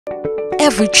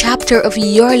every chapter of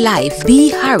your life, Be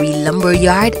Harry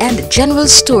Lumberyard and General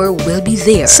Store will be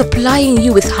there, supplying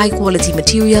you with high-quality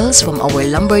materials from our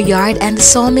lumberyard and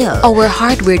sawmill. Our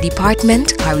hardware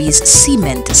department carries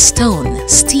cement, stone,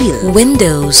 steel,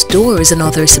 windows, doors, and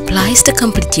other supplies to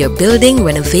complete your building,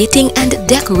 renovating, and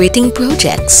decorating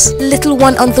projects. Little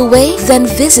one on the way? Then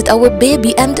visit our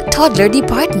baby and toddler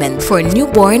department for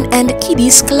newborn and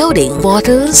kiddies clothing,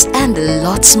 bottles, and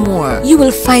lots more. You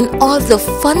will find all the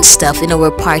fun stuff in our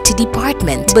party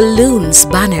department: balloons,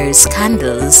 banners,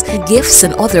 candles, gifts,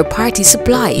 and other party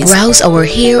supplies. Browse our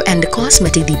hair and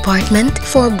cosmetic department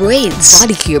for braids,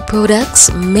 body care products,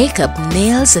 makeup,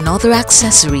 nails, and other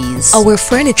accessories. Our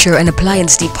furniture and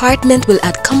appliance department will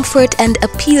add comfort and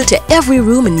appeal to every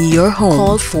room in your home.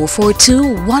 Call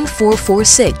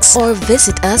 442-1446 or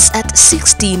visit us at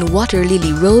 16 Water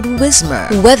Lily Road, Wismar.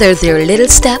 Whether they're little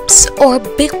steps or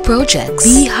big projects,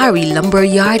 Be Harry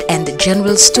Lumberyard and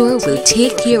General Store will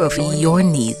take care of your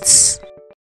needs.